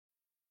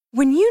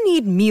When you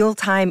need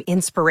mealtime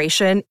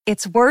inspiration,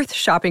 it's worth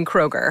shopping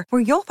Kroger,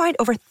 where you'll find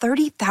over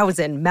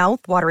 30,000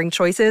 mouth-watering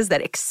choices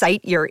that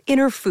excite your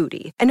inner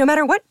foodie. And no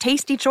matter what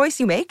tasty choice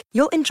you make,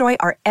 you'll enjoy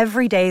our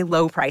everyday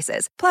low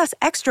prices, plus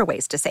extra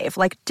ways to save,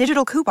 like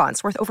digital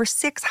coupons worth over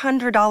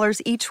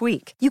 $600 each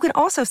week. You can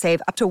also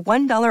save up to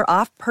 $1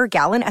 off per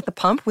gallon at the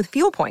pump with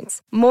fuel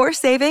points. More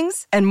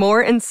savings and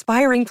more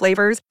inspiring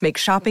flavors make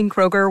shopping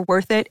Kroger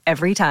worth it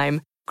every time.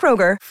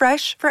 Kroger,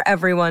 fresh for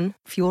everyone.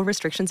 Fuel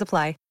restrictions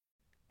apply.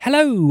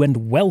 Hello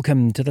and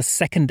welcome to the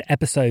second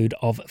episode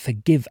of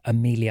Forgive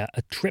Amelia,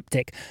 a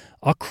triptych,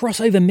 our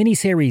crossover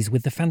mini-series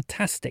with the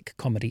fantastic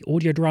comedy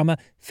audio drama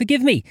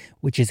Forgive Me,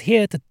 which is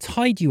here to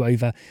tide you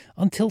over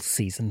until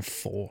season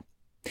 4.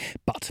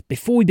 But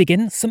before we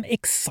begin, some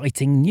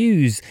exciting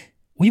news.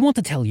 We want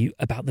to tell you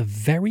about the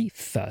very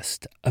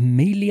first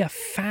Amelia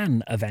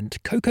fan event,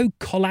 Coco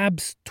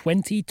Collabs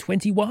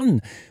 2021,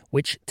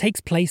 which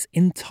takes place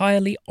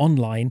entirely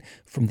online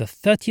from the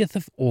 30th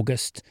of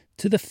August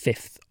to the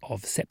 5th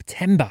of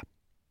September.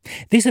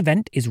 This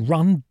event is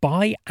run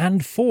by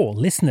and for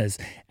listeners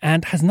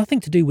and has nothing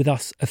to do with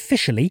us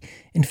officially.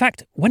 In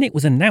fact, when it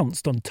was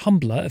announced on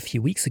Tumblr a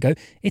few weeks ago,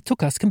 it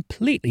took us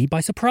completely by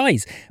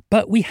surprise.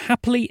 But we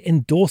happily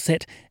endorse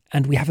it,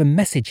 and we have a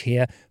message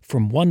here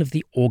from one of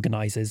the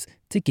organisers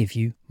to give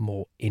you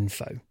more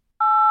info.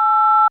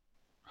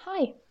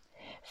 Hi.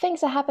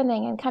 Things are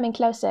happening and coming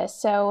closer,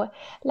 so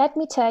let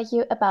me tell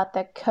you about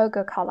the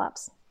Coco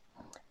Collabs.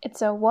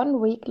 It's a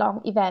 1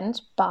 week-long event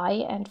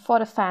by and for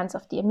the fans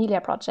of the Amelia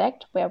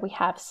project, where we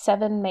have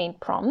 7 main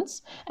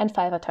prompts and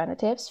 5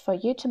 alternatives for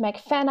you to make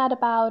fan art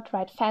about,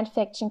 write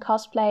fanfiction,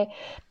 cosplay,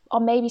 or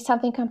maybe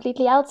something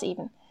completely else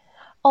even.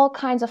 All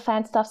kinds of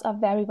fan stuffs are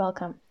very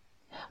welcome.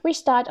 We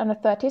start on the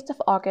 30th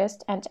of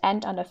August and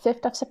end on the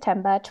 5th of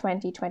September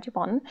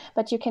 2021,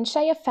 but you can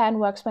share your fan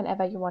works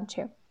whenever you want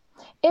to.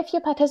 If you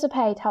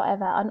participate,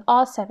 however, on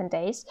all 7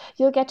 days,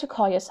 you'll get to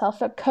call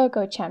yourself a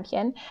Coco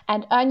champion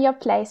and earn your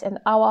place in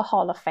our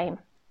Hall of Fame.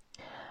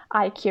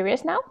 Are you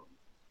curious now?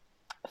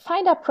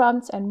 Find our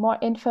prompts and more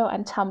info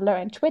on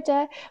Tumblr and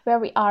Twitter, where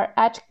we are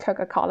at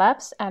Coco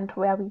Collabs and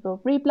where we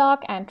will reblog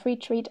and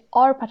retweet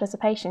all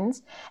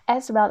participations,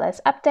 as well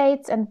as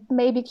updates and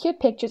maybe cute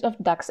pictures of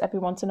ducks every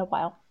once in a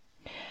while.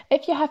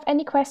 If you have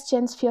any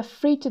questions, feel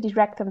free to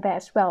direct them there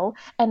as well,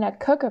 and our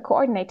Coco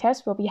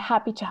coordinators will be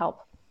happy to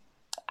help.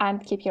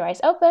 And keep your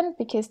eyes open,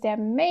 because there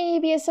may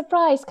be a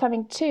surprise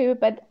coming too,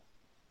 but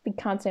we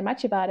can't say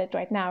much about it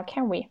right now,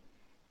 can we?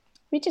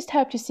 We just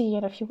hope to see you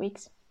in a few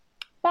weeks.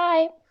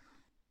 Bye!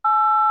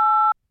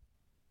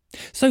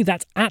 So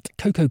that's at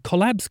Coco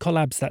Collabs.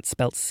 Collabs, that's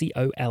spelt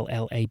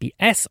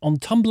Collabs, on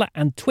Tumblr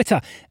and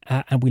Twitter.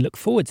 And we look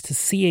forward to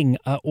seeing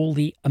all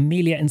the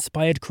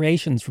Amelia-inspired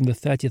creations from the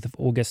 30th of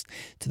August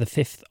to the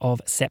 5th of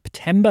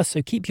September.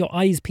 So keep your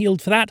eyes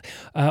peeled for that,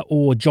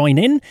 or join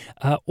in.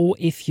 Or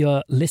if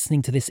you're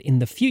listening to this in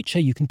the future,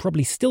 you can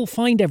probably still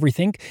find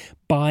everything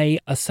by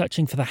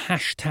searching for the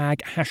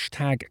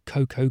hashtag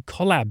Coco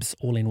Collabs,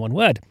 all in one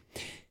word.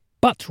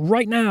 But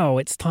right now,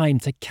 it's time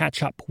to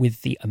catch up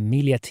with the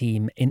Amelia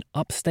team in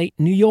upstate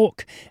New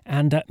York.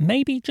 And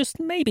maybe, just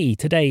maybe,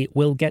 today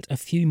we'll get a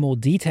few more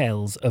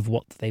details of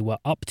what they were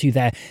up to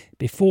there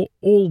before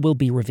all will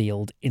be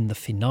revealed in the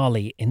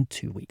finale in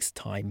 2 weeks'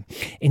 time.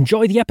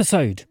 Enjoy the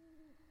episode.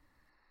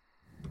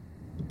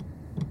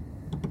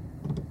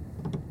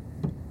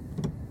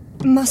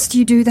 Must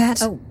you do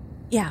that? Oh,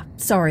 yeah,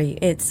 sorry.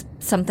 It's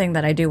something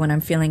that I do when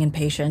I'm feeling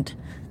impatient.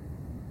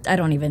 I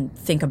don't even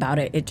think about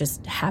it. It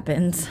just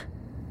happens.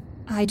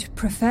 I'd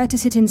prefer to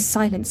sit in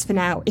silence for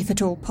now, if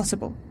at all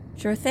possible.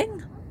 Sure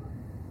thing.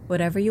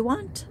 Whatever you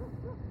want.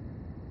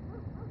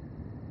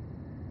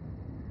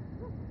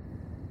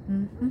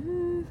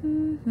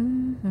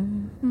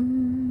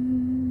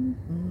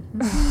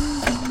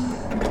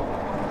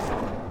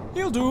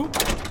 He'll do.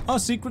 Our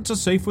secrets are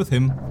safe with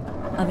him.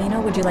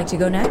 Alvina, would you like to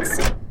go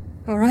next?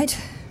 All right.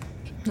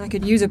 I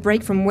could use a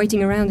break from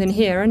waiting around in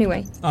here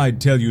anyway. I'd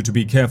tell you to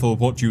be careful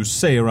what you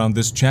say around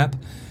this chap,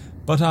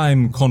 but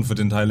I'm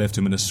confident I left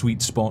him in a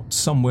sweet spot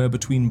somewhere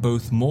between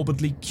both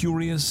morbidly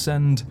curious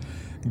and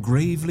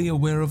gravely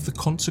aware of the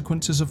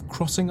consequences of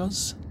crossing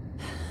us.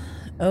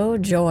 Oh,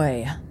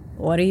 joy.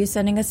 What are you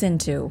sending us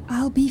into?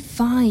 I'll be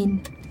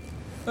fine.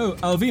 Oh,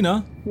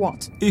 Alvina.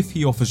 What? If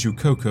he offers you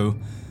cocoa,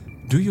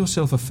 do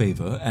yourself a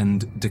favor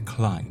and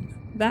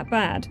decline. That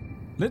bad?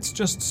 Let's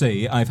just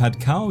say I've had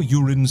cow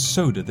urine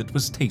soda that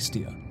was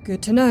tastier.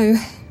 Good to know.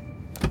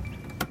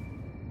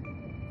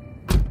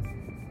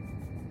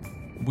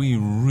 We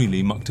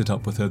really mucked it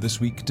up with her this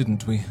week,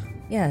 didn't we?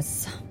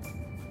 Yes.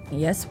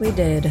 Yes, we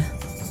did.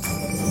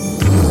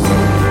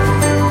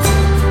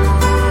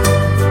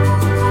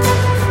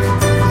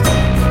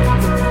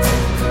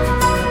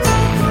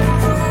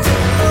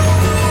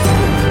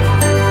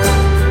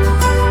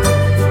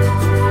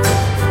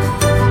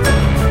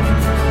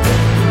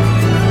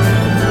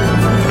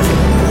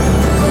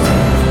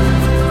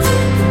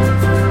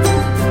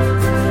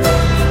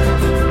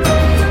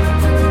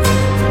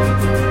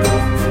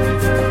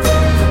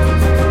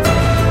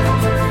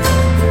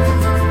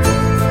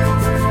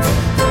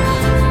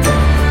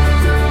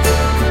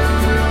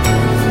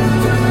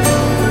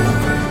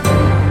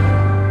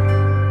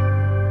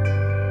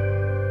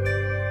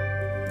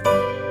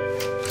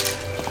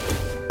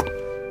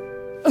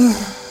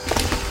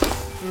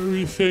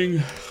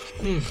 Everything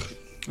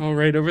all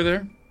right over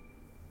there?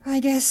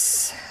 I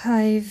guess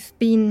I've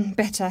been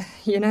better,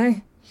 you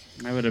know?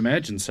 I would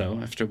imagine so,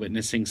 after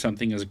witnessing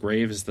something as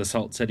grave as the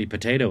Salt City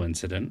potato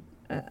incident.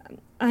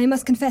 I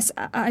must confess,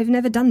 I've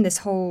never done this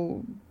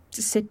whole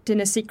sit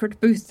in a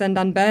secret booth and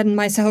unburden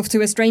myself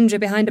to a stranger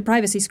behind a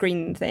privacy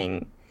screen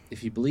thing.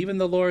 If you believe in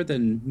the Lord,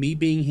 then me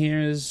being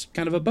here is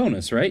kind of a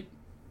bonus, right?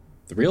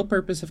 The real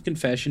purpose of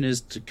confession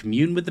is to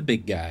commune with the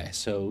big guy,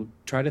 so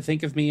try to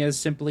think of me as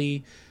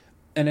simply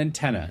an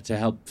antenna to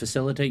help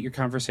facilitate your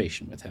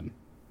conversation with him.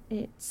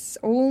 It's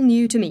all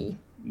new to me.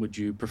 Would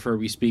you prefer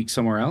we speak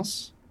somewhere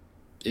else?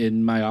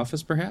 In my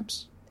office,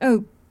 perhaps?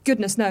 Oh,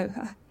 goodness, no.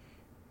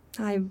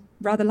 I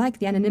rather like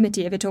the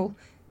anonymity of it all.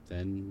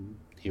 Then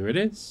here it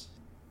is.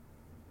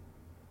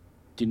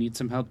 Do you need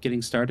some help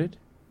getting started?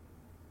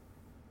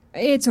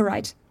 It's all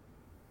right.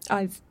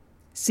 I've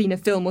seen a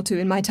film or two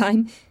in my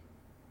time.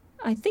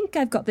 I think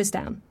I've got this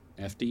down.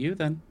 After you,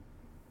 then.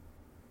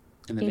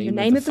 In the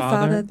name of the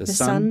Father, the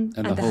Son,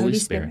 and the Holy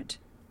Spirit.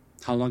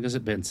 How long has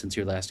it been since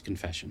your last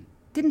confession?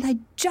 Didn't I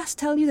just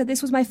tell you that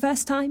this was my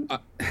first time?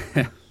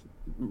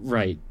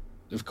 Right,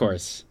 of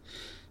course.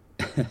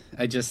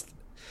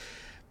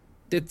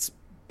 It's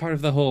part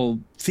of the whole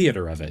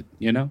theater of it,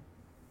 you know?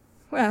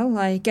 Well,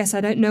 I guess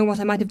I don't know what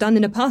I might have done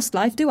in a past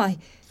life, do I?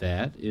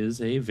 That is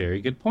a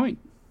very good point.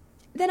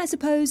 Then I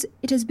suppose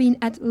it has been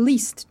at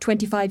least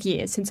 25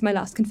 years since my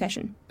last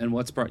confession. And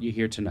what's brought you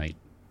here tonight?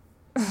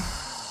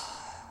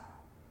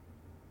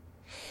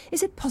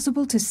 Is it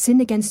possible to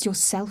sin against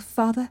yourself,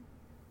 Father?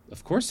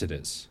 Of course it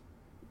is.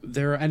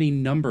 There are any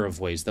number of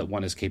ways that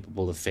one is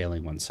capable of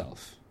failing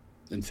oneself.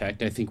 In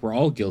fact, I think we're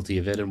all guilty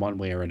of it in one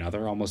way or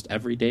another almost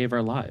every day of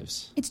our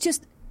lives. It's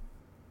just...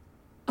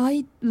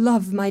 I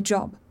love my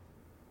job.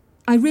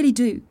 I really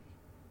do.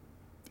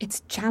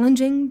 It's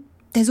challenging.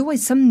 There's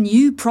always some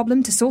new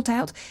problem to sort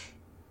out.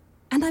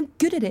 And I'm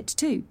good at it,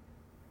 too.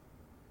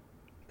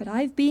 But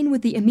I've been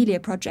with the Amelia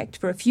project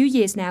for a few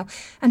years now,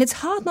 and it's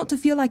hard not to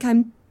feel like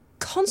I'm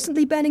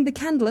constantly burning the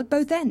candle at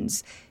both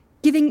ends,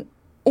 giving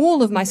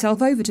all of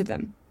myself over to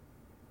them.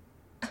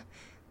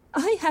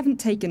 I haven't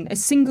taken a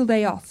single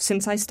day off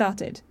since I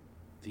started.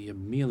 The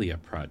Amelia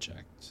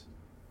project?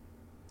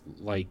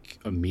 Like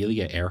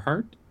Amelia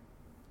Earhart?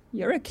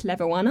 You're a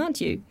clever one,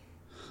 aren't you?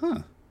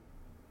 Huh.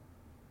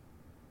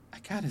 I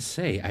gotta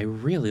say, I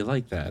really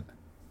like that.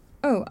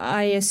 Oh,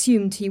 I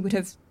assumed he would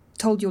have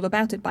told you all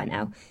about it by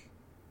now.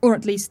 Or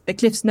at least the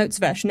Cliff's Notes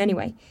version,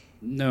 anyway.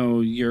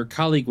 No, your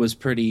colleague was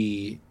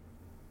pretty...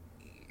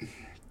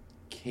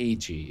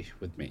 cagey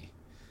with me.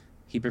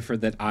 He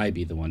preferred that I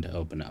be the one to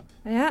open up.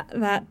 Yeah,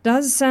 that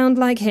does sound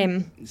like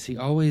him. Is he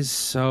always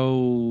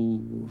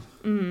so...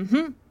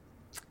 Mm-hmm.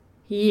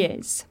 He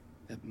is.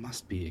 That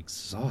must be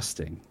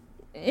exhausting.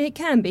 It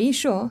can be,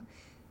 sure.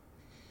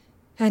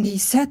 And he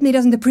certainly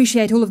doesn't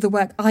appreciate all of the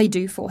work I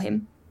do for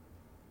him.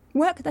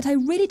 Work that I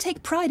really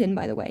take pride in,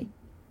 by the way.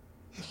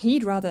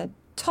 He'd rather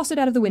toss it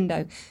out of the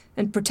window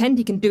and pretend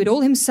he can do it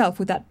all himself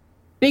with that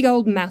big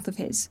old mouth of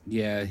his.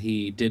 Yeah,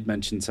 he did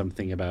mention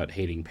something about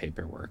hating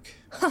paperwork.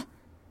 Huh.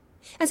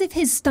 As if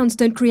his stunts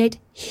don't create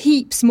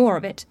heaps more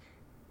of it.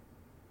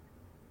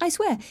 I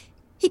swear,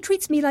 he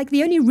treats me like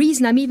the only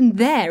reason I'm even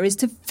there is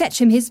to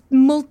fetch him his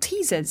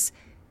Maltesers.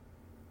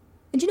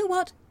 And you know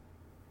what?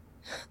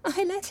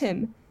 I let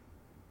him.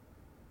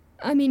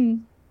 I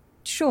mean,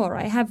 sure,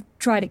 I have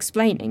tried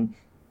explaining.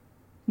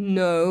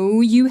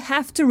 No, you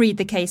have to read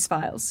the case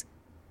files.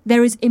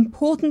 There is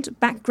important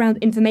background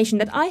information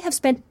that I have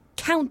spent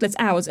countless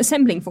hours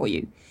assembling for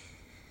you.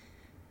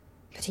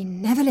 But he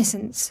never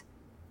listens.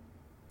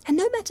 And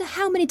no matter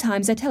how many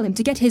times I tell him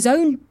to get his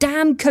own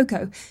damn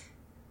cocoa,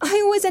 I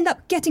always end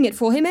up getting it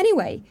for him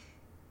anyway.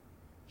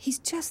 He's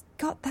just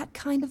got that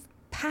kind of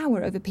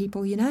power over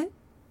people, you know?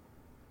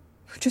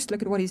 Just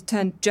look at what he's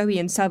turned Joey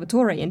and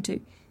Salvatore into.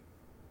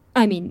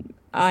 I mean,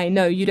 I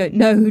know you don't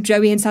know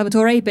Joey and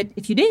Salvatore, but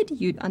if you did,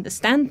 you'd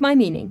understand my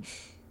meaning.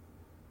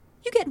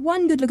 You get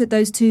one good look at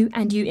those two,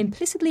 and you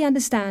implicitly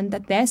understand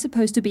that they're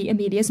supposed to be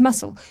Amelia's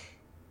muscle.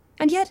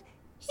 And yet,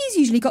 he's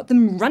usually got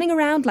them running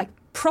around like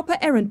proper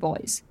errand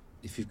boys.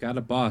 If you've got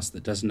a boss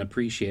that doesn't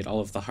appreciate all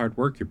of the hard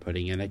work you're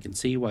putting in, I can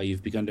see why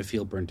you've begun to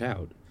feel burnt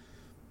out.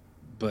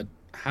 But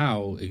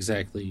how,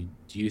 exactly,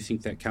 do you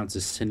think that counts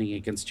as sinning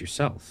against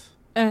yourself?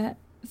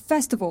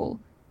 First of all,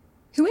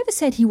 whoever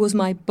said he was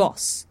my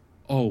boss?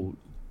 Oh,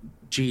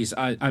 geez,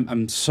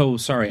 I'm so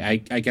sorry. I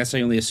guess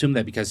I only assumed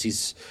that because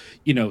he's,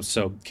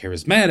 so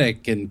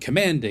charismatic and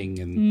commanding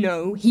and...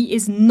 No, he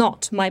is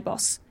not my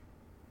boss.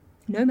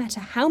 No matter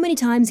how many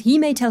times he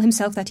may tell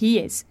himself that he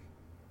is.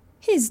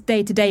 His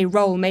day-to-day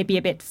role may be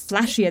a bit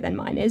flashier than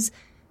mine is,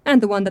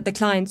 and the one that the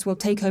clients will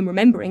take home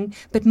remembering,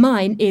 but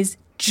mine is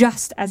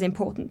just as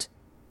important.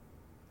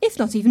 If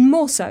not even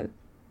more so.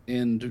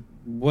 And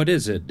what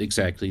is it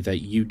exactly that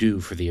you do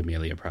for the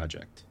Amelia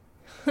project?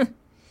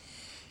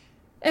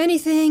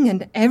 Anything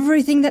and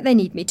everything that they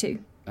need me to.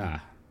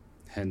 Ah,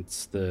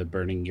 hence the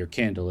burning your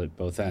candle at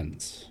both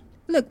ends.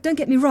 Look, don't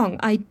get me wrong,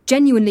 I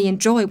genuinely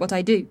enjoy what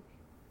I do.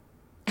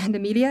 And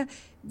Amelia,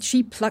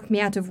 she plucked me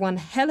out of one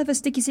hell of a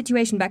sticky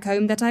situation back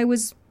home that I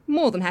was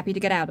more than happy to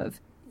get out of.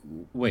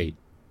 Wait.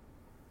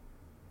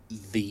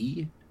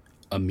 The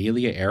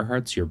Amelia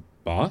Earhart's your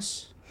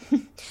boss?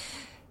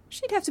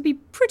 She'd have to be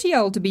pretty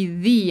old to be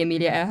the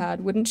Amelia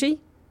Earhart, wouldn't she?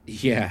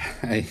 Yeah,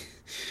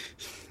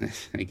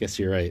 I guess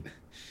you're right.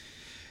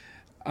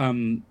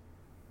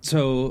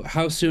 So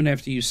how soon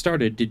after you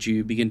started did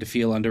you begin to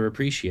feel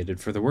underappreciated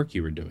for the work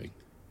you were doing?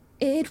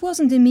 It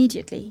wasn't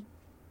immediately.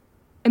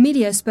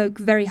 Amelia spoke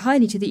very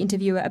highly to the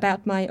interviewer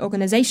about my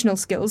organizational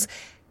skills,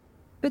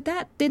 but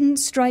that didn't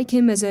strike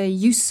him as a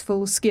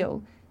useful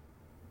skill.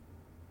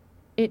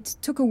 It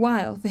took a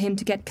while for him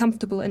to get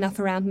comfortable enough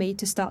around me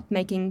to start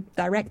making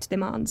direct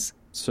demands.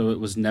 So it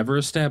was never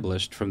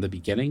established from the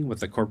beginning what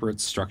the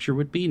corporate structure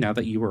would be now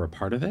that you were a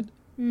part of it?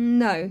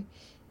 No.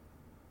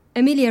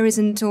 Amelia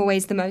isn't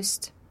always the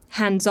most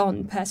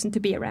hands-on person to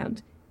be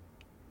around.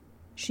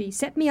 She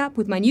set me up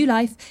with my new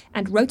life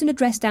and wrote an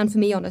address down for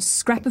me on a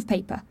scrap of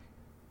paper.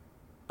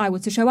 I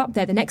was to show up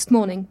there the next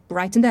morning,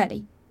 bright and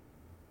early.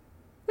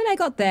 When I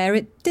got there,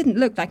 it didn't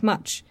look like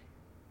much.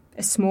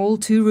 A small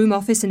 2-room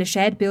office in a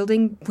shared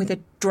building with a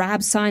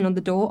drab sign on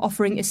the door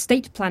offering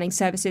estate planning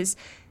services.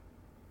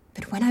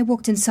 But when I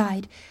walked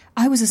inside,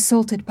 I was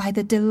assaulted by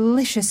the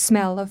delicious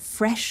smell of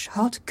fresh,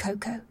 hot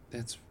cocoa.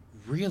 That's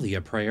really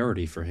a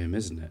priority for him,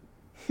 isn't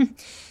it?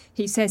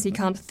 He says he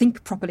can't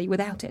think properly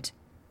without it.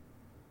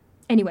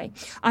 Anyway,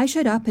 I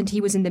showed up and he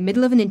was in the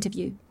middle of an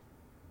interview.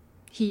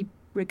 He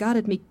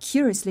regarded me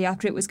curiously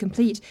after it was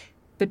complete,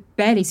 but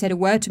barely said a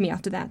word to me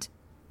after that.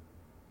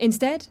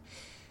 Instead,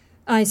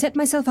 I set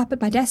myself up at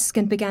my desk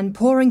and began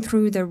poring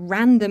through the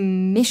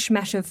random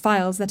mishmash of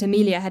files that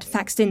Amelia had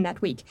faxed in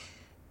that week,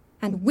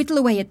 and whittle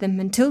away at them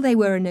until they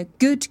were in a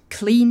good,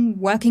 clean,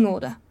 working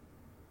order.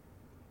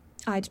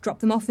 I'd drop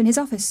them off in his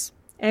office,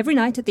 every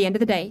night at the end of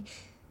the day,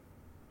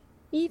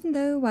 even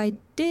though I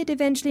did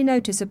eventually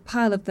notice a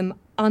pile of them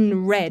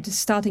unread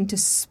starting to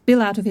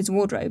spill out of his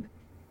wardrobe.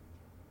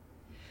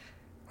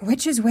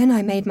 Which is when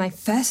I made my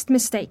first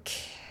mistake.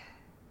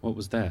 What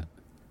was that?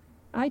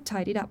 I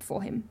tidied up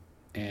for him.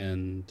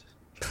 And?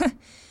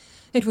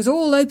 It was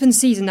all open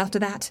season after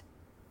that.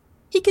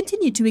 He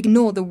continued to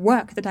ignore the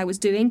work that I was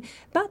doing,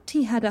 but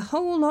he had a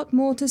whole lot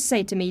more to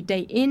say to me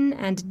day in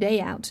and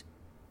day out,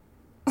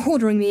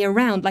 ordering me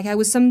around like I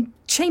was some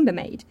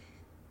chambermaid.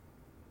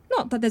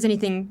 Not that there's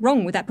anything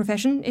wrong with that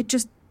profession, it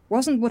just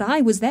wasn't what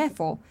I was there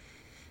for.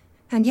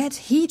 And yet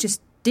he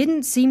just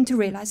didn't seem to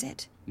realize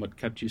it. What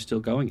kept you still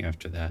going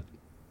after that?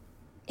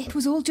 It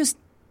was all just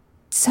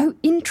so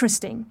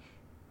interesting.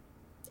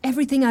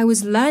 Everything I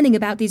was learning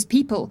about these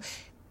people,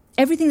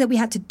 everything that we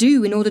had to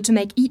do in order to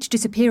make each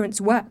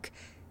disappearance work.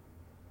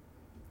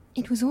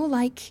 It was all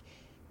like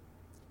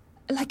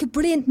a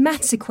brilliant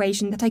maths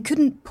equation that I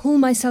couldn't pull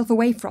myself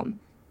away from.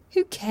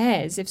 Who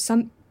cares if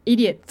some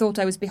idiot thought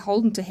I was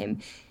beholden to him?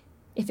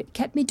 If it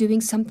kept me doing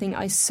something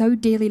I so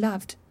dearly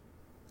loved,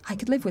 I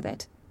could live with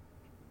it.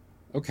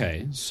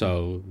 Okay,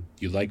 so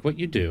you like what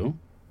you do,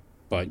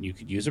 but you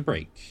could use a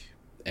break,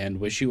 and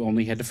wish you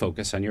only had to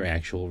focus on your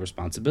actual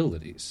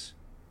responsibilities.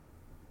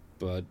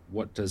 But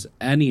what does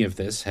any of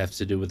this have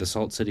to do with the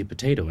Salt City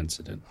Potato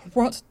incident?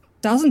 What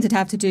doesn't it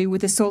have to do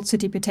with the Salt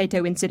City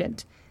Potato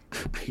incident?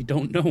 I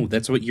don't know.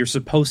 That's what you're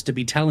supposed to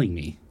be telling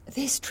me.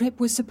 This trip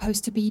was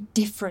supposed to be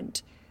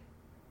different.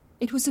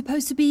 It was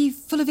supposed to be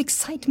full of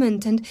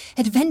excitement and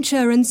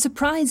adventure and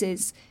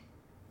surprises.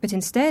 But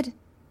instead,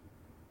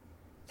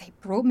 they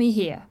brought me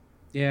here.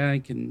 Yeah, I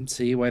can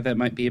see why that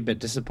might be a bit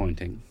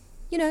disappointing.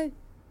 You know,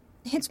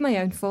 it's my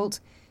own fault,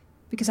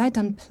 because I'd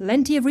done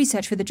plenty of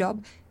research for the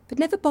job, but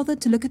never bothered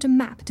to look at a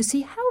map to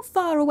see how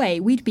far away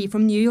we'd be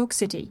from New York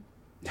City.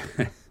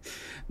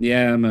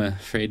 Yeah, I'm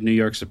afraid New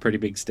York's a pretty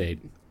big state.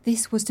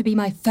 This was to be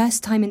my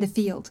first time in the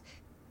field.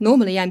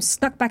 Normally, I'm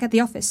stuck back at the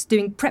office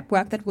doing prep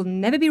work that will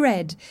never be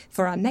read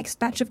for our next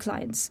batch of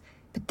clients.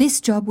 But this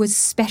job was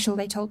special,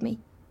 they told me.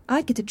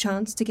 I'd get a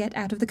chance to get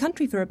out of the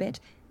country for a bit,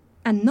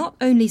 and not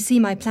only see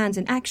my plans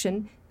in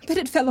action, but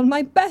it fell on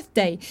my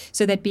birthday,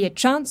 so there'd be a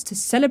chance to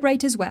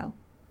celebrate as well.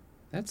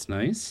 That's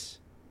nice.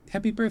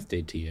 Happy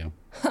birthday to you.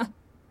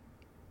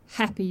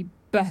 Happy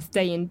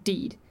birthday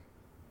indeed.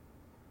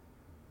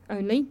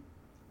 Only,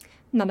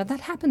 none of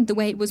that happened the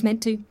way it was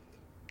meant to.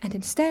 And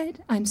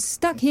instead, I'm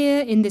stuck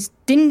here in this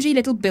dingy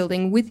little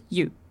building with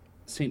you.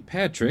 St.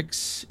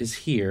 Patrick's is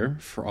here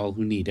for all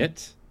who need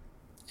it.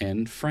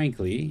 And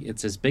frankly,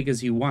 it's as big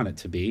as you want it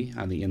to be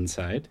on the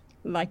inside.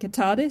 Like a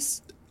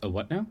TARDIS? A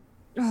what now?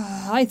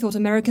 Oh, I thought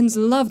Americans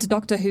loved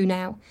Doctor Who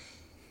now.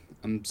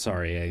 I'm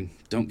sorry, I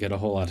don't get a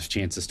whole lot of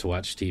chances to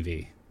watch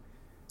TV.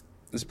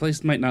 This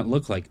place might not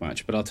look like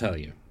much, but I'll tell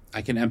you,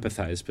 I can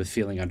empathize with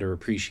feeling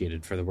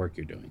underappreciated for the work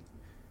you're doing.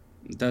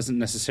 It doesn't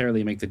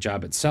necessarily make the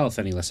job itself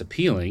any less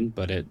appealing,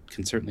 but it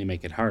can certainly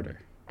make it harder.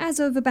 As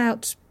of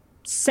about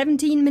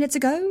 17 minutes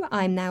ago,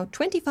 I'm now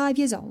 25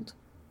 years old.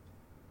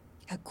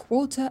 A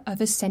quarter of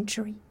a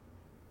century.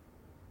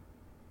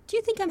 Do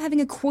you think I'm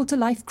having a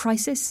quarter-life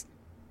crisis?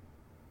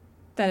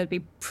 That'd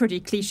be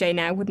pretty cliché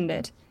now, wouldn't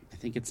it? I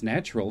think it's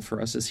natural for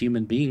us as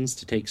human beings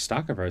to take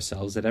stock of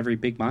ourselves at every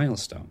big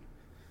milestone.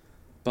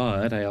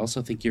 But I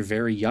also think you're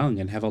very young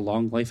and have a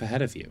long life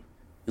ahead of you.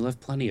 You'll have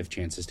plenty of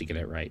chances to get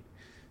it right.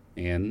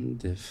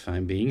 And, if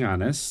I'm being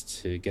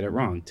honest, to get it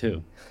wrong,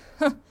 too.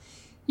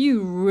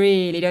 You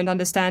really don't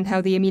understand how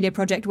the Amelia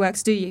project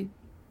works, do you?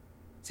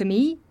 For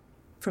me,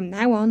 from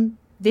now on,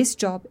 this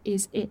job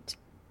is it.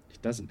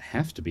 It doesn't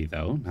have to be,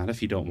 though. Not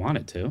if you don't want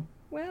it to.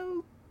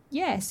 Well,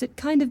 yes, it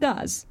kind of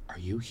does. Are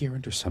you here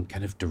under some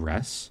kind of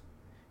duress?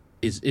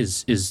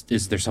 Is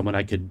there someone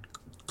I could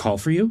call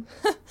for you?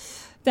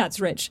 That's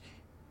rich.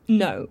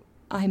 No,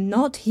 I'm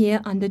not here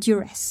under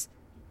duress.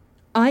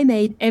 I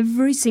made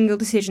every single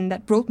decision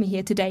that brought me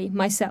here today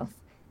myself.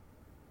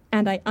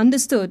 And I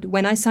understood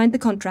when I signed the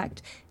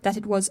contract that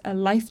it was a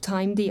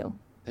lifetime deal.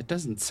 That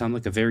doesn't sound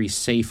like a very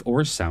safe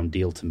or sound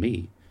deal to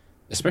me.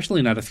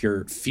 Especially not if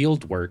your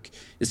field work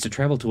is to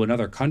travel to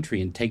another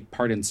country and take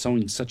part in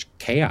sowing such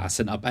chaos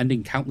and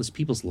upending countless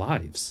people's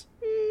lives.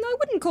 I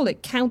wouldn't call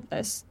it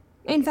countless.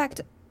 In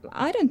fact,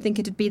 I don't think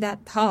it'd be that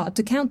hard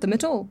to count them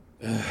at all.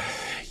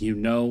 You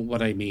know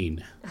what I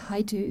mean.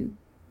 I do.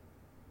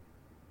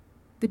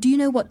 But do you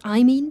know what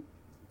I mean?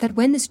 That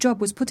when this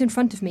job was put in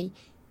front of me,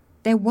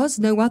 there was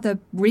no other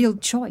real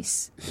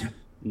choice.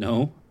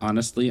 No,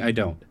 honestly, I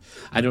don't.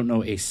 I don't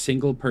know a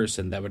single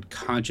person that would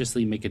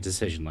consciously make a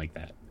decision like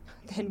that.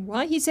 Then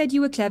why he said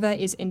you were clever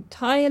is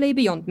entirely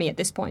beyond me at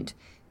this point.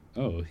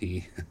 Oh,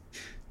 he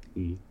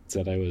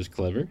said I was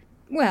clever?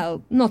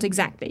 Well, not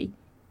exactly.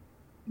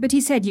 But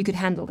he said you could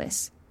handle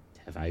this.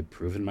 Have I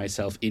proven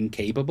myself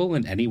incapable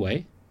in any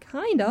way?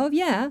 Kind of,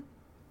 yeah.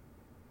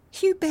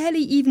 You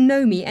barely even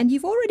know me, and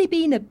you've already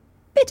been a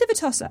bit of a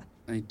tosser.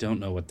 I don't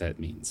know what that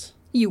means.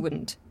 You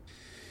wouldn't.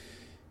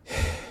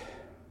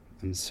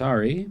 I'm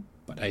sorry,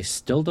 but I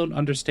still don't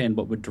understand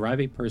what would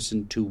drive a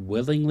person to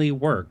willingly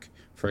work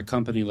for a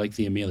company like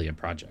the Amelia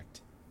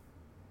Project.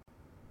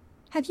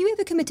 Have you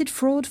ever committed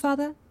fraud,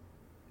 Father?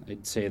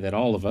 I'd say that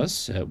all of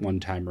us, at one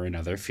time or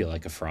another, feel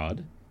like a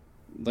fraud.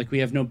 Like we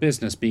have no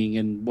business being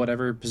in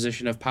whatever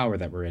position of power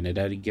that we're in at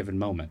any given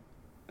moment.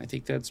 I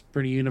think that's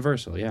pretty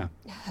universal, yeah.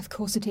 Of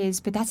course it is,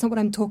 but that's not what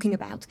I'm talking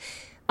about.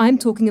 I'm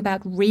talking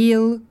about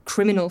real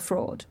criminal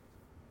fraud.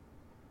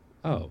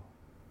 Oh.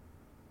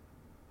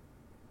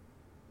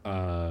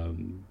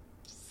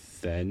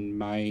 Then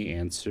my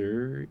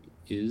answer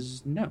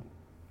is no.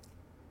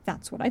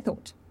 That's what I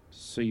thought.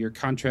 So your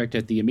contract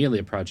at the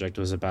Amelia Project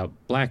was about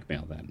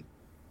blackmail, then?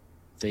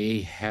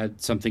 They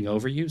had something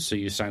over you, so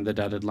you signed the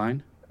dotted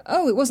line?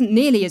 Oh, it wasn't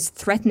nearly as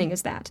threatening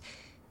as that.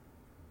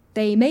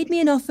 They made me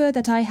an offer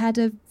that I had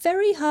a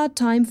very hard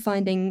time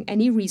finding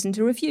any reason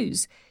to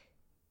refuse.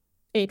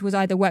 It was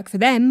either work for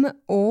them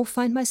or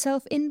find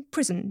myself in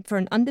prison for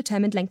an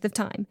undetermined length of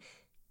time.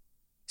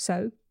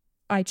 So,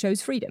 I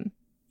chose freedom.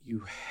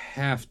 You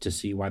have to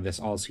see why this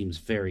all seems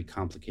very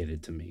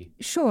complicated to me.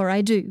 Sure,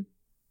 I do.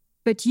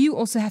 But you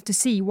also have to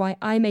see why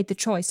I made the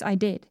choice I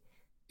did.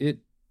 It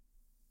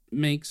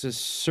makes a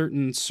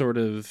certain sort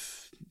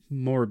of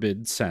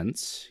morbid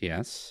sense,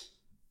 yes.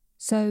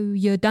 So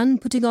you're done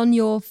putting on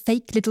your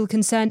fake little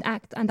concerned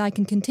act and I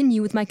can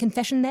continue with my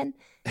confession then?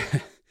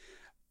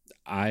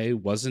 I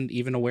wasn't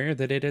even aware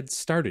that it had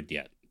started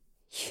yet.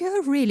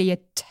 You're really a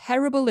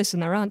terrible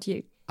listener, aren't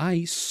you?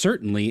 I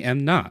certainly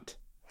am not.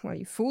 Well,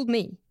 you fooled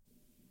me.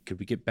 Could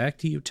we get back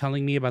to you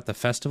telling me about the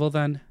festival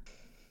then?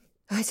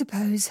 I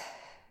suppose.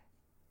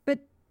 But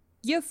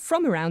you're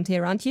from around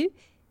here, aren't you?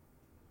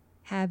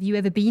 Have you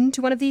ever been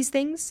to one of these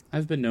things?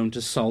 I've been known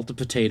to salt a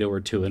potato or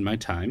two in my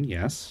time,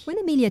 yes. When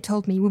Amelia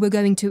told me we were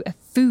going to a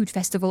food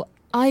festival,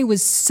 I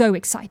was so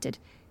excited.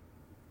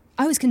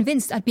 I was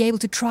convinced I'd be able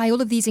to try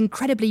all of these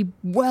incredibly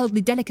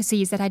worldly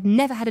delicacies that I'd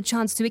never had a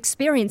chance to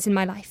experience in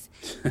my life.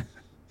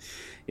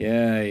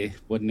 Yeah, I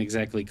wouldn't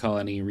exactly call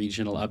any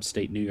regional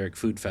upstate New York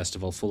food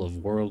festival full of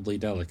worldly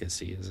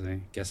delicacies.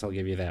 I guess I'll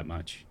give you that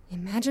much.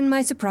 Imagine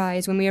my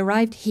surprise when we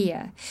arrived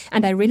here,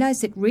 and I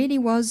realized it really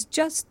was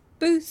just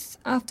booth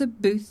after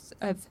booth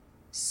of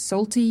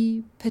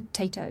salty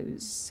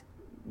potatoes.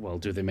 Well,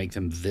 do they make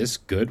them this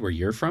good where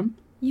you're from?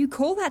 You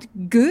call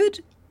that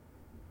good?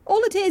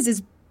 All it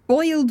is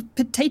boiled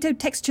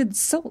potato-textured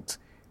salt.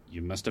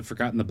 You must have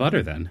forgotten the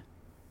butter, then.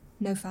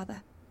 No,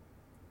 Father.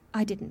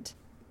 I didn't.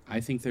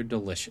 I think they're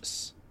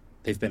delicious.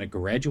 They've been a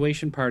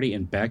graduation party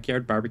and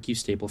backyard barbecue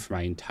staple for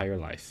my entire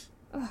life.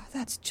 Oh,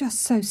 that's just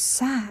so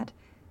sad.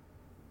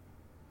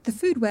 The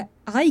food where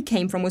I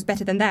came from was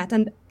better than that,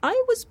 and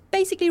I was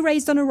basically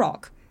raised on a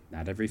rock.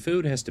 Not every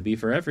food has to be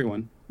for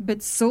everyone.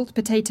 But salt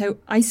potato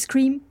ice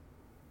cream?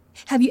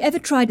 Have you ever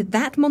tried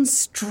that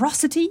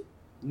monstrosity?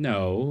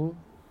 No.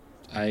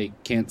 I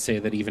can't say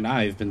that even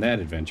I've been that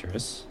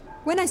adventurous.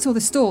 When I saw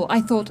the stall,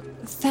 I thought,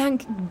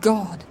 thank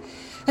God.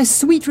 A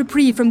sweet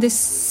reprieve from this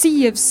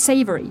sea of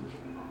savoury.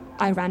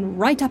 I ran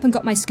right up and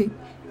got my scoop.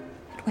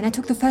 And when I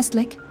took the first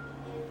lick,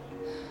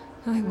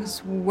 I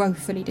was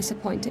woefully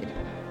disappointed.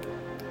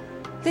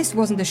 This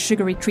wasn't a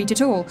sugary treat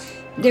at all.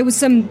 There was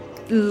some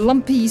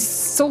lumpy,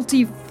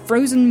 salty,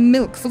 frozen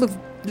milk full of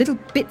little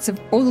bits of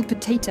boiled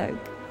potato.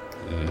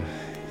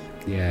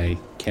 Yeah, I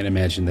can't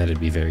imagine that'd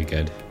be very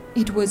good.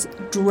 It was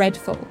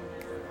dreadful.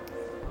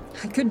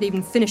 I couldn't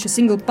even finish a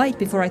single bite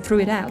before I threw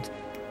it out.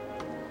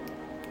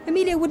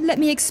 Amelia wouldn't let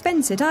me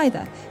expense it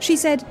either. She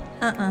said,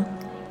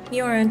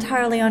 You are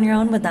entirely on your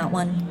own with that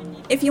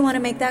one. If you want to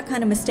make that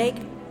kind of mistake,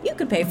 you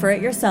could pay for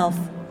it yourself.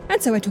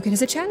 And so I took it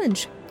as a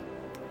challenge.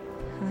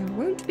 I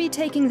won't be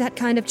taking that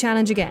kind of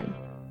challenge again.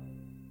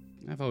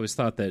 I've always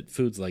thought that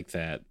foods like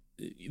that,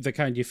 the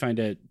kind you find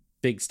at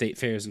big state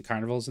fairs and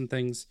carnivals and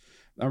things,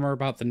 are more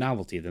about the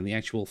novelty than the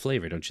actual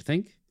flavor, don't you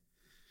think?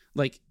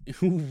 Like,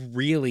 who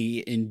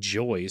really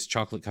enjoys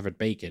chocolate-covered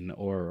bacon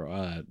or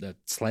a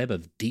slab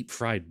of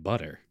deep-fried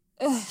butter?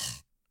 Ugh.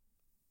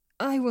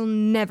 I will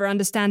never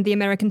understand the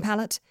American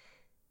palate.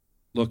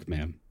 Look,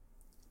 ma'am,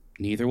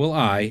 neither will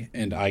I,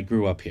 and I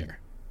grew up here.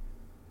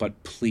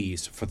 But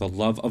please, for the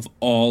love of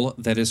all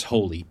that is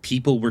holy,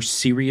 people were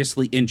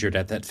seriously injured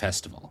at that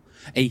festival.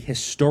 A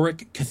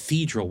historic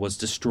cathedral was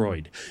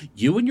destroyed.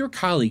 You and your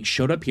colleagues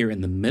showed up here in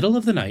the middle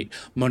of the night,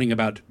 moaning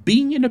about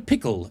being in a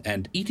pickle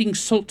and eating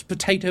salt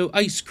potato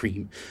ice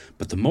cream.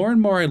 But the more and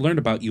more I learn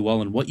about you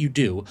all and what you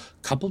do,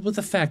 coupled with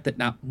the fact that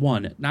not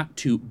one, not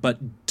two,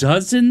 but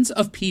dozens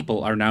of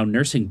people are now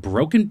nursing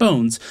broken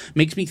bones,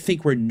 makes me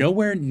think we're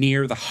nowhere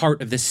near the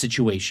heart of this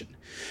situation.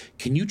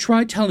 Can you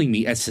try telling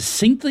me as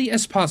succinctly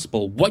as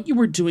possible what you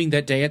were doing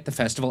that day at the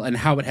festival and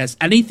how it has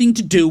anything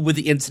to do with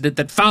the incident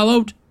that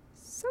followed?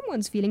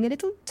 Someone's feeling a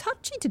little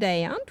touchy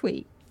today, aren't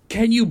we?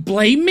 Can you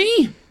blame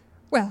me?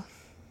 Well,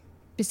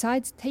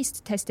 besides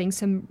taste testing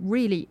some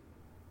really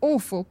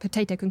awful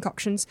potato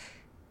concoctions,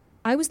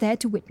 I was there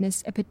to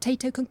witness a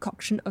potato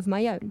concoction of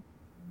my own.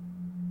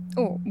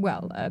 Or,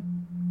 well, a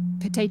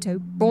potato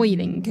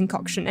boiling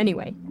concoction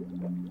anyway.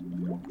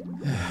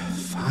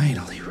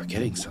 Finally, we're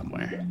getting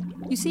somewhere.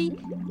 You see,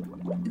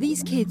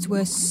 these kids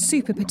were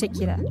super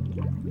particular.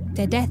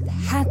 Their death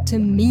had to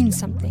mean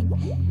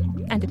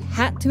something, and it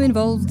had to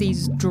involve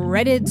these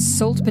dreaded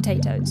salt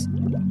potatoes.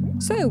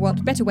 So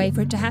what better way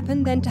for it to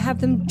happen than to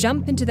have them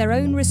jump into their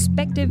own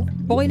respective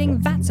boiling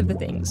vats of the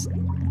things?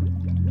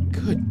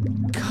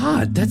 Good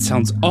God, that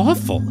sounds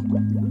awful.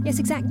 Yes,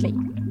 exactly.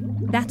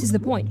 That is the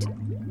point.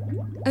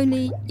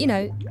 Only,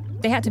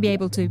 they had to be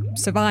able to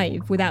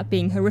survive without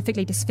being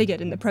horrifically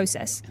disfigured in the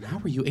process. And how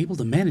were you able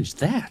to manage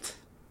that?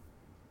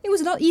 It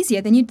was a lot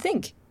easier than you'd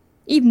think,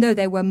 even though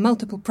there were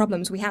multiple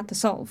problems we had to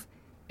solve.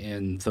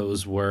 And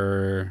those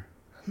were...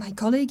 My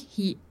colleague,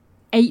 he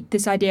ate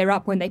this idea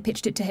up when they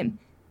pitched it to him.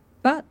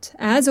 But,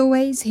 as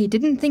always, he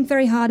didn't think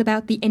very hard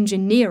about the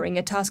engineering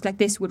a task like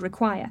this would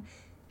require.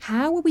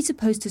 How were we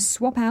supposed to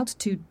swap out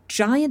two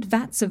giant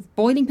vats of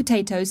boiling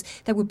potatoes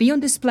that would be on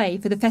display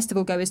for the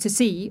festival goers to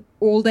see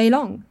all day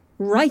long,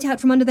 right out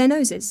from under their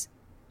noses?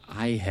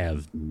 I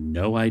have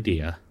no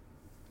idea.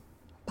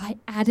 By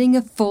adding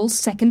a full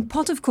second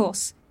pot, of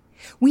course.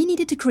 We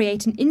needed to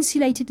create an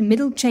insulated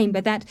middle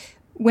chamber that,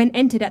 when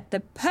entered at the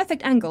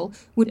perfect angle,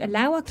 would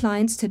allow our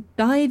clients to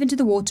dive into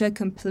the water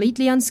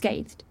completely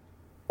unscathed,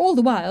 all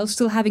the while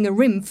still having a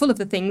rim full of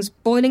the things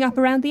boiling up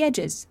around the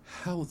edges.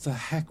 How the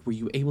heck were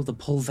you able to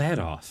pull that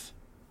off?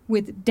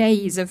 With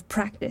days of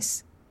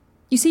practice.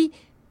 You see,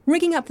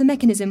 rigging up the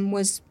mechanism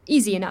was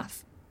easy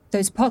enough.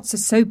 Those pots are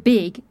so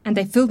big, and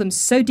they fill them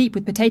so deep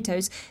with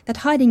potatoes, that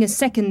hiding a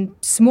second,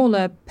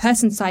 smaller,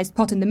 person-sized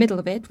pot in the middle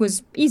of it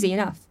was easy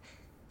enough.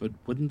 But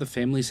wouldn't the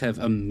families have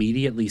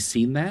immediately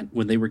seen that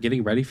when they were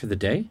getting ready for the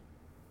day?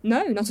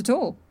 No, not at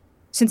all,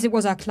 since it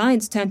was our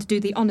client's turn to do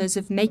the honours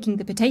of making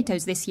the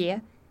potatoes this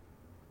year.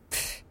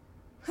 Pfft,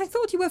 I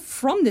thought you were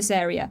from this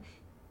area.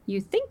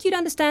 You'd think you'd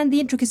understand the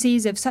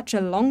intricacies of such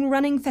a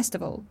long-running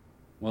festival.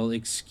 Well,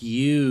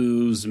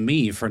 excuse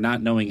me for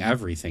not knowing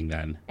everything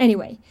then.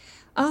 Anyway,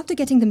 after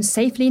getting them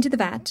safely into the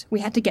vat,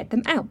 we had to get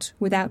them out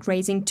without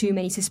raising too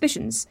many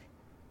suspicions.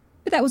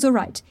 But that was all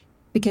right,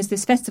 because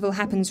this festival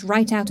happens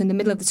right out in the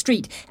middle of the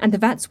street, and the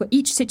vats were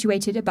each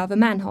situated above a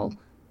manhole.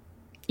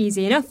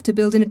 Easy enough to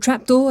build in a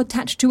trapdoor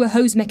attached to a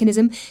hose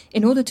mechanism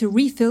in order to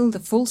refill the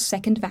full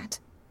second vat.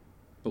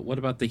 But what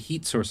about the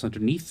heat source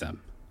underneath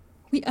them?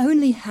 We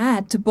only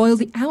had to boil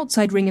the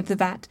outside ring of the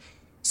vat,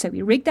 so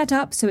we rigged that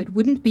up so it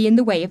wouldn't be in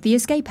the way of the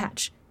escape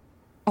hatch.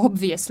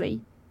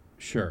 Obviously.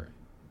 Sure.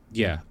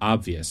 Yeah,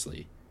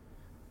 obviously.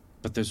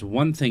 But there's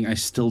one thing I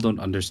still don't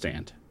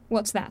understand.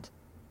 What's that?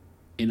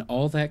 In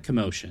all that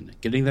commotion,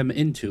 getting them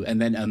into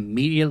and then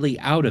immediately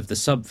out of the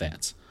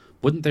subvats,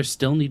 wouldn't there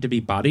still need to be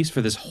bodies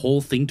for this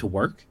whole thing to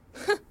work?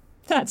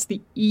 That's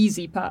the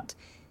easy part.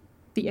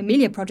 The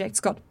Amelia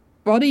project's got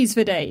bodies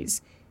for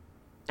days.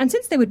 And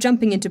since they were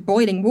jumping into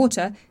boiling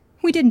water,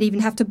 we didn't even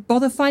have to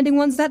bother finding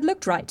ones that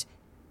looked right.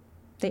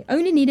 They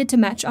only needed to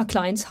match our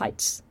clients'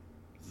 heights.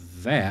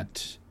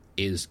 That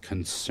is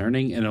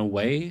concerning in a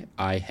way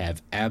I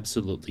have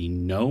absolutely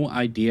no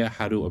idea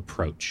how to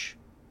approach.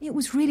 It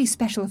was really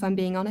special, if I'm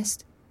being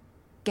honest.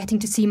 Getting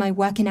to see my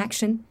work in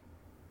action.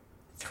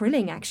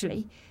 Thrilling,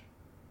 actually.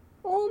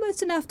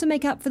 Almost enough to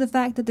make up for the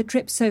fact that the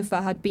trip so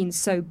far had been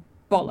so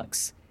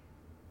bollocks.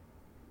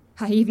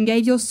 I even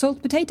gave your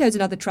salt potatoes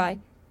another try.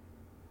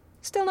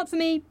 Still not for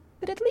me,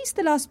 but at least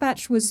the last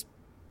batch was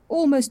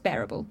almost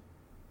bearable.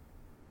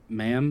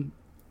 Ma'am,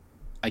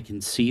 I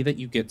can see that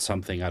you get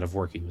something out of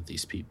working with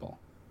these people.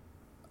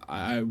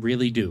 I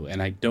really do,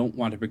 and I don't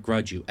want to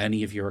begrudge you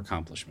any of your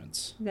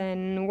accomplishments.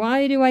 Then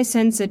why do I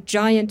sense a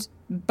giant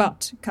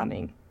but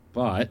coming?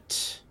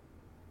 But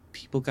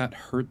people got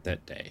hurt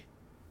that day.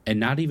 And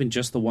not even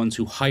just the ones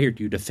who hired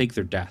you to fake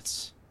their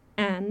deaths.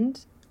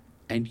 And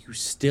you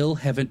still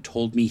haven't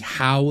told me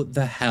how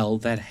the hell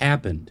that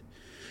happened.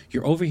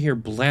 You're over here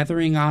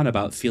blathering on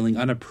about feeling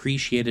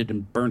unappreciated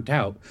and burnt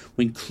out,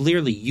 when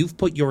clearly you've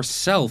put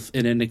yourself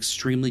in an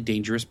extremely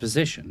dangerous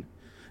position.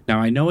 Now,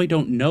 I know I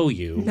don't know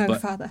you, no,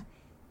 but... Father,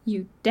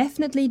 you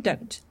definitely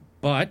don't.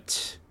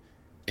 But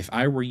if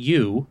I were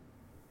you,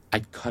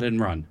 I'd cut and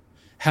run.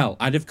 Hell,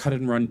 I'd have cut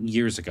and run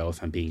years ago,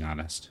 if I'm being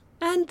honest.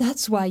 And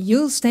that's why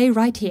you'll stay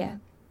right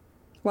here.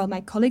 While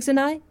my colleagues and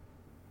I,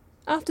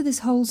 after this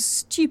whole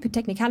stupid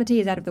technicality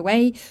is out of the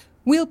way,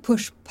 we'll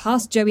push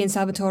past Joey and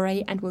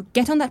Salvatore and we'll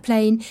get on that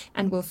plane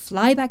and we'll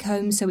fly back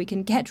home so we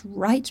can get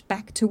right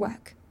back to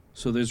work.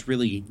 So there's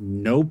really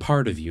no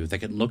part of you that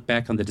can look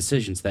back on the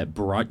decisions that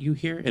brought you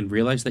here and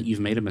realize that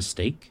you've made a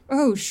mistake?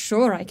 Oh,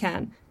 sure I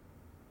can.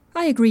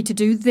 I agreed to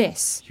do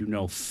this. You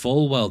know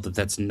full well that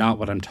that's not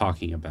what I'm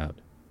talking about.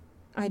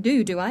 I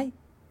do I?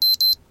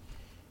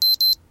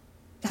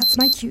 That's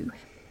my cue.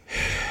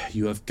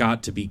 You have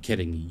got to be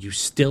kidding me. You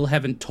still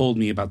haven't told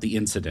me about the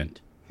incident.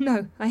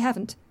 No, I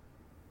haven't.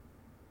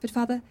 But,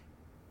 Father,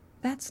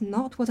 that's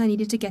not what I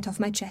needed to get off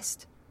my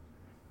chest.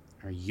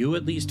 Are you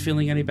at least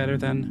feeling any better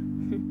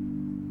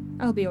then?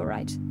 I'll be all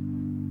right.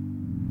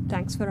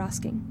 Thanks for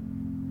asking.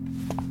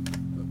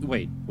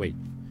 Wait.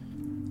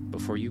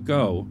 Before you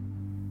go,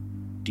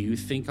 do you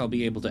think I'll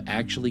be able to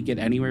actually get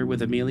anywhere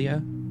with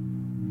Amelia?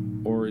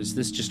 Or is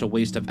this just a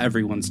waste of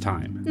everyone's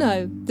time?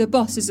 No, the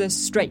boss is a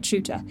straight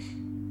shooter.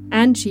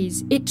 And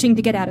she's itching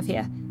to get out of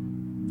here.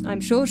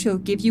 I'm sure she'll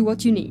give you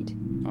what you need.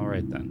 All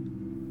right, then.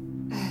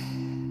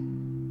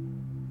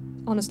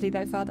 Honestly,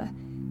 though, Father,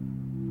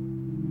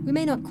 we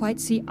may not quite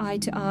see eye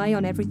to eye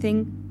on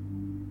everything,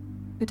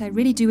 but I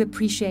really do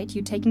appreciate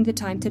you taking the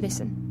time to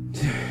listen.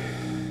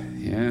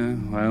 Yeah,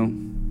 well,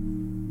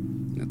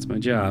 that's my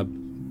job.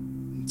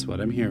 That's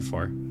what I'm here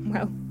for.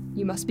 Well,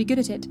 you must be good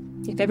at it,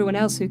 if everyone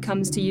else who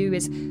comes to you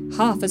is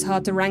half as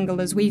hard to wrangle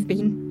as we've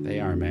been. They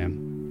are,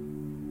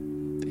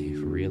 ma'am. They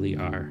really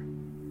are.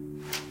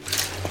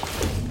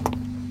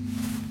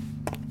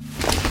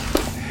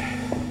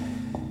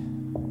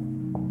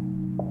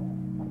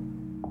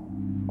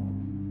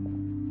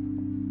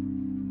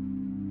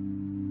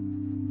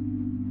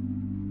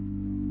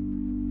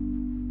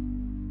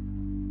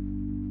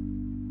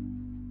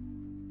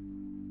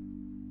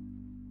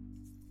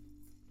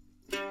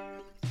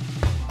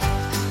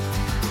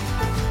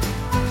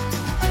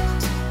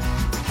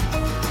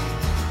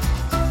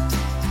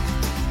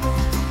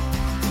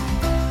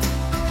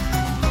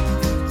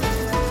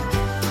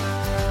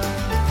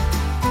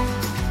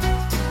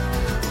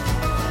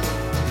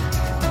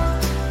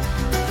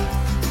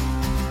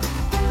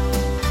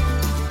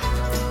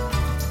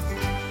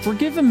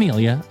 Forgive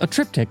Amelia, a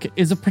triptych,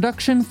 is a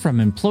production from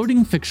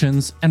Imploding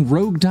Fictions and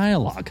Rogue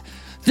Dialogue.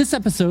 This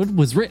episode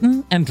was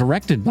written and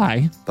directed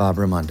by Bob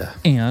Ramonda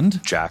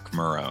and Jack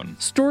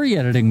Marone. Story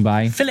editing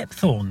by Philip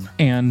Thorne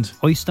and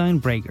Oystein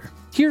Brager.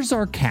 Here's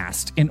our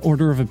cast in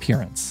order of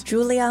appearance.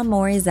 Julia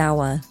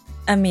Morizawa,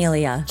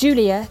 Amelia.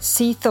 Julia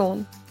C.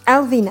 Thorne,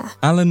 Alvina.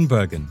 Alan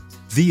Bergen,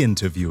 the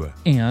interviewer.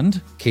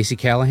 And Casey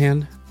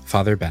Callahan,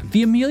 Father Ben.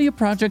 the Amelia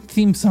Project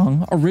theme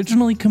song,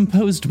 originally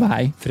composed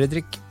by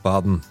Fredrik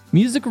Baden.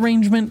 music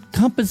arrangement,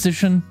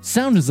 composition,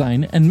 sound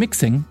design, and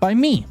mixing by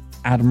me,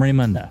 Adam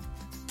Raymunda.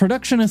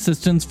 Production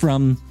assistance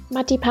from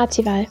Matti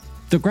Partsival.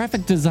 the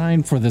graphic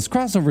design for this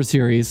crossover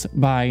series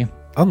by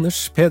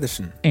Anders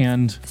Pedersen.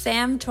 and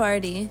Sam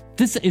Twardy.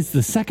 this is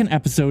the second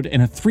episode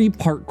in a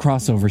 3-part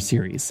crossover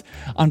series.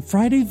 On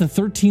Friday the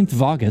 13th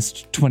of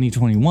August,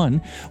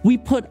 2021, we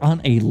put on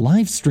a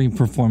live stream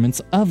performance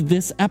of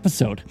this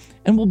episode,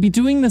 and we'll be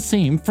doing the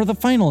same for the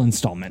final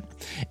installment.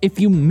 If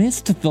you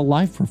missed the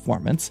live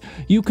performance,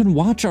 you can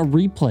watch a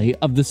replay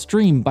of the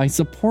stream by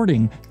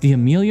supporting the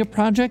Amelia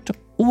Project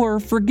or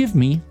Forgive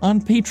Me on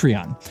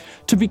Patreon.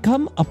 To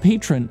become a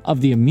patron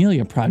of the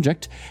Amelia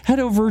Project, head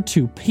over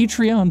to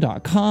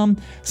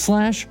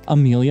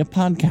patreon.com/Amelia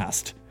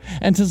Podcast.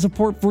 And to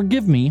support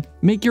Forgive Me,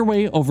 make your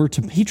way over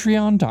to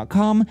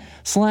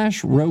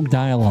patreon.com/Rogue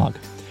Dialogue.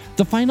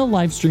 The final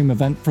live stream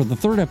event for the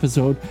third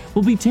episode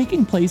will be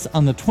taking place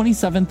on the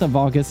 27th of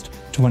August,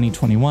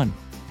 2021.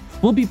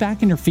 We'll be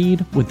back in your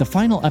feed with the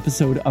final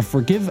episode of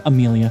Forgive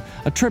Amelia,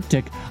 a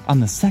triptych, on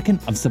the 2nd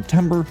of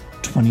September,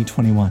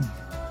 2021.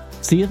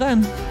 See you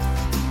then.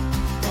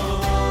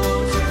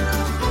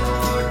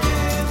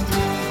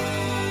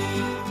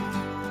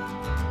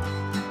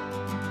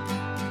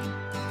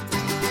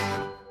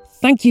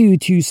 Thank you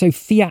to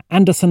Sophia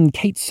Anderson,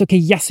 Kate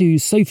Sukayasu,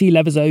 Sophie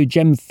Levizo,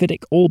 Jem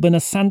Fiddick, Alban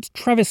Asant,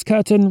 Travis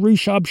Curtin,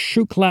 Rushab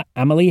Shukla,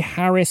 Emily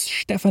Harris,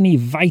 Stephanie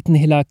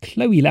Weitenhiller,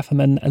 Chloe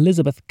Lefferman,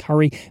 Elizabeth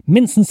Curry,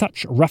 Minson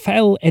Such,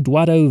 Rafael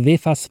Eduardo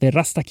Vefas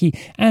Verastaki,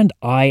 and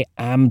I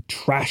Am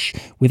Trash,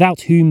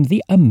 without whom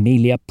the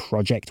Amelia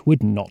project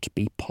would not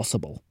be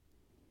possible.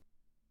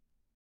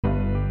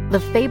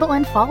 The Fable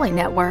and Folly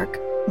Network,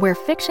 where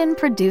fiction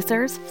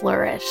producers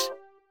flourish.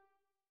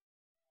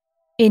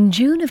 In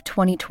June of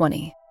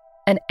 2020,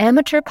 an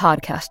amateur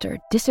podcaster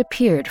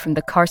disappeared from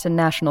the Carson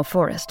National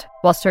Forest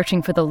while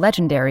searching for the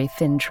legendary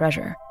Finn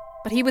treasure.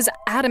 But he was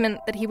adamant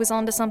that he was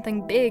onto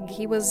something big.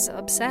 He was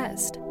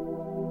obsessed.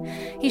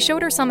 He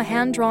showed her some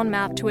hand-drawn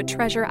map to a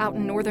treasure out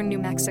in northern New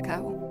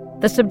Mexico.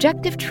 The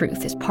Subjective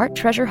Truth is part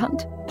treasure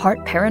hunt, part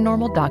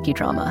paranormal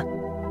docudrama.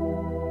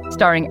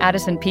 Starring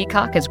Addison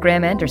Peacock as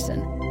Graham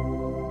Anderson.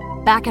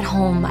 Back at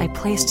home, I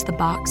placed the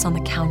box on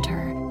the counter,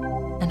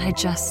 and I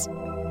just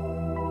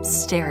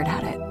stared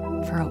at it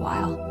for a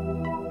while.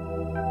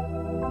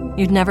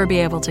 You'd never be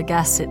able to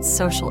guess its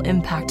social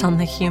impact on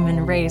the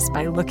human race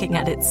by looking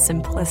at its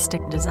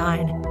simplistic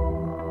design.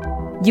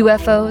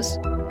 UFOs,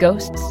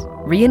 ghosts,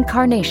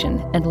 reincarnation,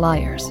 and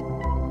liars.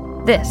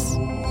 This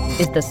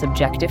is The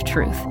Subjective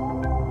Truth.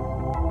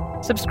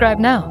 Subscribe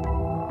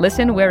now.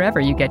 Listen wherever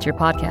you get your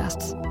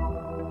podcasts.